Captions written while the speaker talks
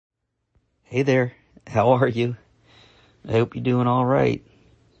Hey there, how are you? I hope you're doing all right.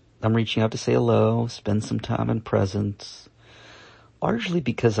 I'm reaching out to say hello, spend some time in presence, largely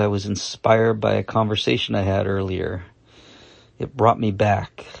because I was inspired by a conversation I had earlier. It brought me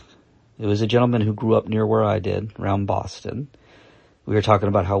back. It was a gentleman who grew up near where I did, around Boston. We were talking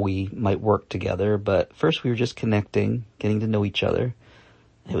about how we might work together, but first we were just connecting, getting to know each other.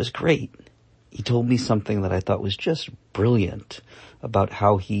 It was great. He told me something that I thought was just brilliant about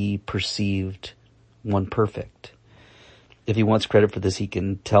how he perceived One Perfect. If he wants credit for this, he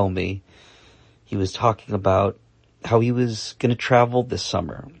can tell me. He was talking about how he was going to travel this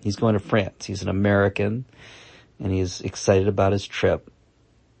summer. He's going to France. He's an American, and he's excited about his trip.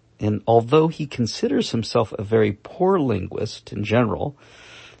 And although he considers himself a very poor linguist in general,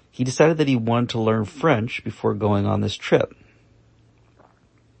 he decided that he wanted to learn French before going on this trip.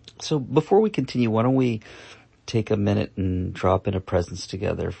 So before we continue, why don't we take a minute and drop into presence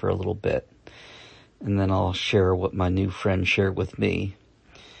together for a little bit. And then I'll share what my new friend shared with me,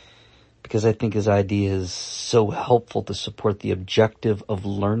 because I think his idea is so helpful to support the objective of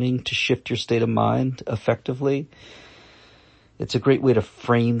learning to shift your state of mind effectively. It's a great way to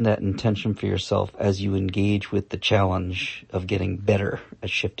frame that intention for yourself as you engage with the challenge of getting better at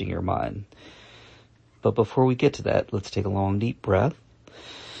shifting your mind. But before we get to that, let's take a long, deep breath.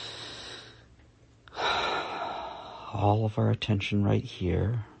 All of our attention right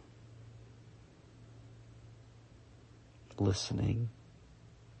here. Listening.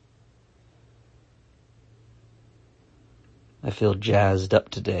 I feel jazzed up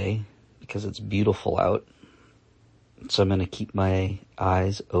today because it's beautiful out. So I'm going to keep my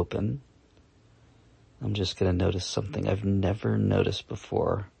eyes open. I'm just going to notice something I've never noticed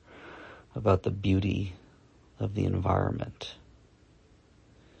before about the beauty of the environment.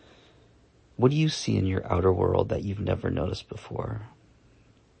 What do you see in your outer world that you've never noticed before?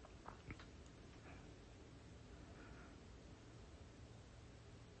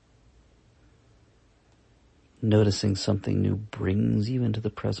 Noticing something new brings you into the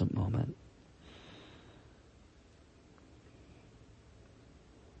present moment.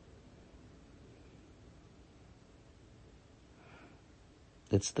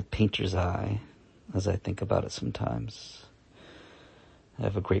 It's the painter's eye, as I think about it sometimes. I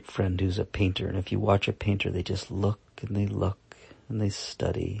have a great friend who's a painter, and if you watch a painter, they just look and they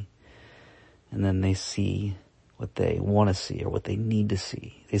study, and then they see what they want to see or what they need to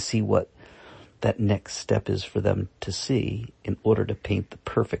see. They see what that next step is for them to see in order to paint the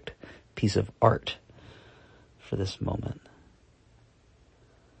perfect piece of art for this moment.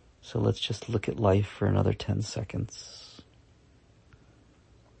 So let's just look at life for another 10 seconds.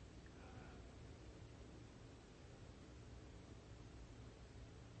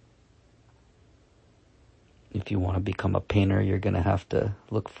 If you want to become a painter, you're going to have to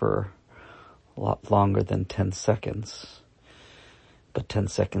look for a lot longer than 10 seconds. But 10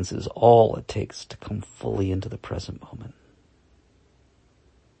 seconds is all it takes to come fully into the present moment.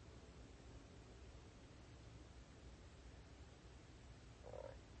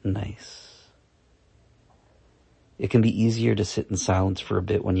 Nice. It can be easier to sit in silence for a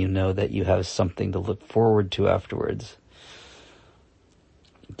bit when you know that you have something to look forward to afterwards.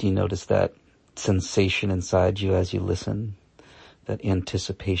 Do you notice that sensation inside you as you listen? That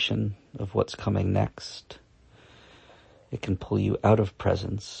anticipation of what's coming next? It can pull you out of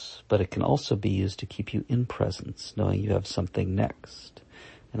presence, but it can also be used to keep you in presence, knowing you have something next.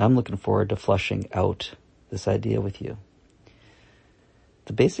 And I'm looking forward to fleshing out this idea with you.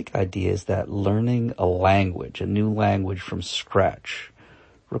 The basic idea is that learning a language, a new language from scratch,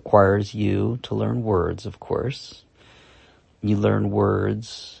 requires you to learn words, of course. You learn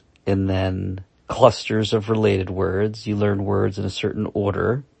words and then clusters of related words. You learn words in a certain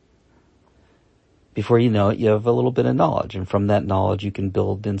order. Before you know it, you have a little bit of knowledge. And from that knowledge, you can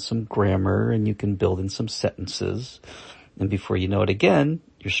build in some grammar and you can build in some sentences. And before you know it again,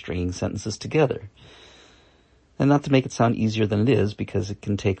 you're stringing sentences together. And not to make it sound easier than it is, because it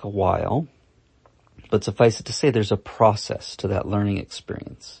can take a while, but suffice it to say there's a process to that learning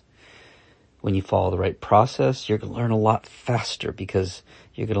experience. When you follow the right process, you're going to learn a lot faster because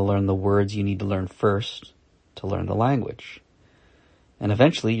you're going to learn the words you need to learn first to learn the language. And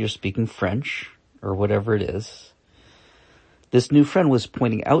eventually you're speaking French or whatever it is. This new friend was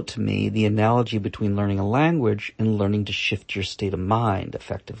pointing out to me the analogy between learning a language and learning to shift your state of mind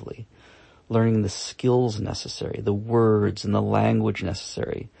effectively. Learning the skills necessary, the words and the language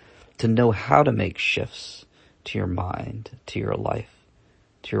necessary to know how to make shifts to your mind, to your life,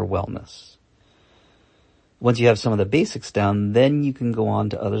 to your wellness. Once you have some of the basics down, then you can go on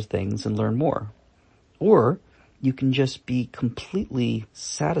to other things and learn more. Or you can just be completely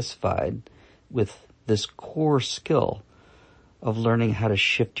satisfied with this core skill of learning how to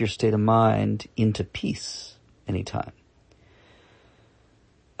shift your state of mind into peace anytime.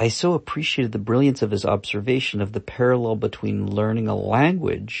 I so appreciated the brilliance of his observation of the parallel between learning a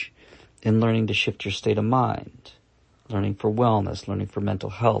language and learning to shift your state of mind, learning for wellness, learning for mental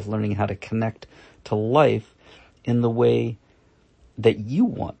health, learning how to connect to life in the way that you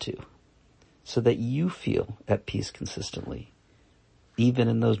want to, so that you feel at peace consistently, even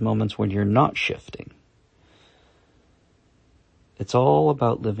in those moments when you're not shifting. It's all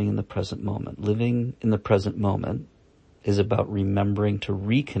about living in the present moment. Living in the present moment is about remembering to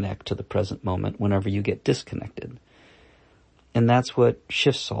reconnect to the present moment whenever you get disconnected. And that's what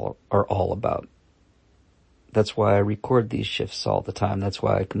shifts are all about. That's why I record these shifts all the time. That's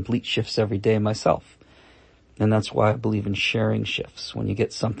why I complete shifts every day myself. And that's why I believe in sharing shifts. When you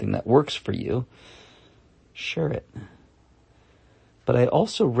get something that works for you, share it. But I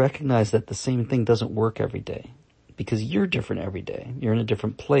also recognize that the same thing doesn't work every day, because you're different every day. You're in a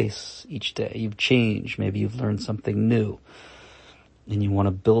different place each day. You've changed. Maybe you've learned something new and you want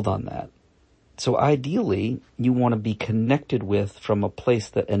to build on that. So ideally, you want to be connected with from a place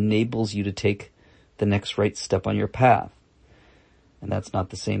that enables you to take the next right step on your path. And that's not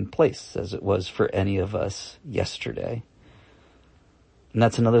the same place as it was for any of us yesterday. And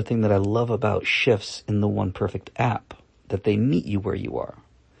that's another thing that I love about shifts in the One Perfect app, that they meet you where you are.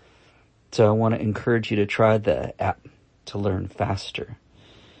 So I want to encourage you to try the app to learn faster.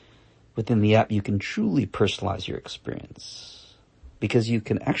 Within the app, you can truly personalize your experience, because you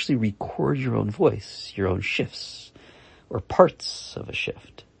can actually record your own voice, your own shifts, or parts of a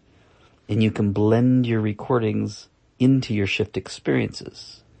shift. And you can blend your recordings into your shift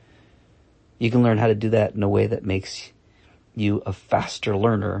experiences. You can learn how to do that in a way that makes you a faster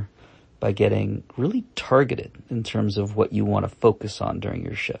learner by getting really targeted in terms of what you want to focus on during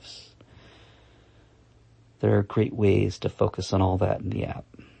your shifts. There are great ways to focus on all that in the app.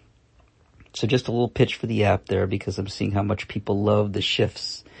 So just a little pitch for the app there, because I'm seeing how much people love the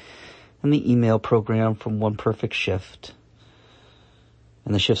shifts and the email program from One Perfect Shift.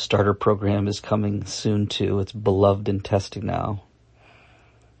 And the Shift Starter program is coming soon too. It's beloved in testing now.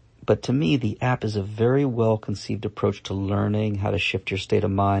 But to me, the app is a very well-conceived approach to learning how to shift your state of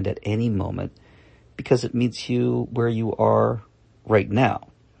mind at any moment, because it meets you where you are right now.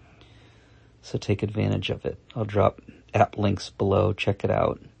 So take advantage of it. I'll drop app links below. Check it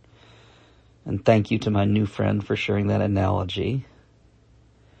out. And thank you to my new friend for sharing that analogy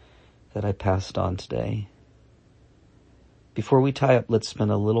that I passed on today. Before we tie up, let's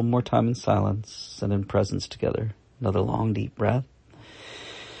spend a little more time in silence and in presence together. Another long, deep breath.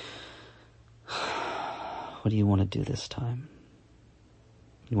 What do you want to do this time?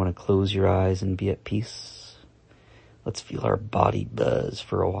 You want to close your eyes and be at peace? Let's feel our body buzz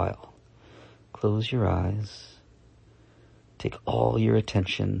for a while. Close your eyes. Take all your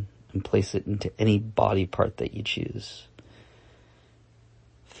attention and place it into any body part that you choose.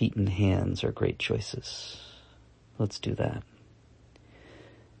 Feet and hands are great choices. Let's do that.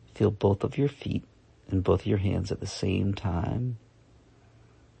 Feel both of your feet and both of your hands at the same time.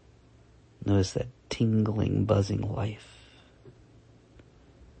 Notice that tingling, buzzing life.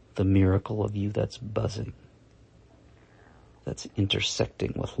 The miracle of you that's buzzing, that's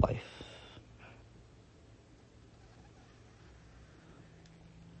intersecting with life.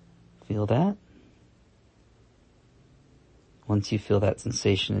 Feel that? Once you feel that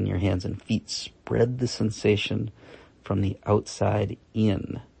sensation in your hands and feet, spread the sensation from the outside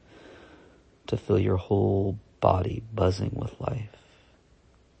in to fill your whole body buzzing with life.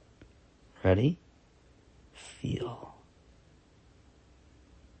 Ready? Feel.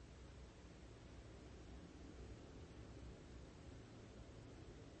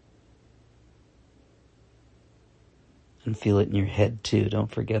 And feel it in your head too.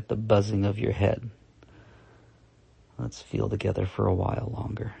 Don't forget the buzzing of your head. Let's feel together for a while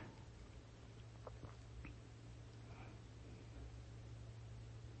longer.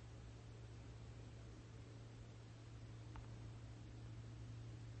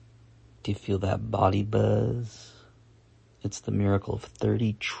 Do you feel that body buzz? It's the miracle of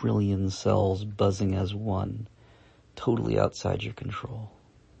 30 trillion cells buzzing as one, totally outside your control.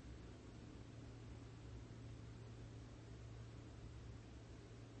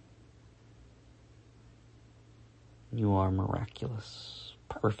 You are miraculous,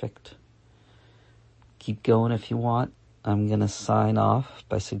 perfect. Keep going if you want. I'm going to sign off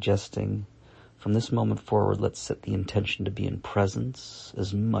by suggesting from this moment forward, let's set the intention to be in presence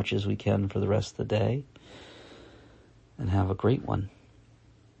as much as we can for the rest of the day. And have a great one.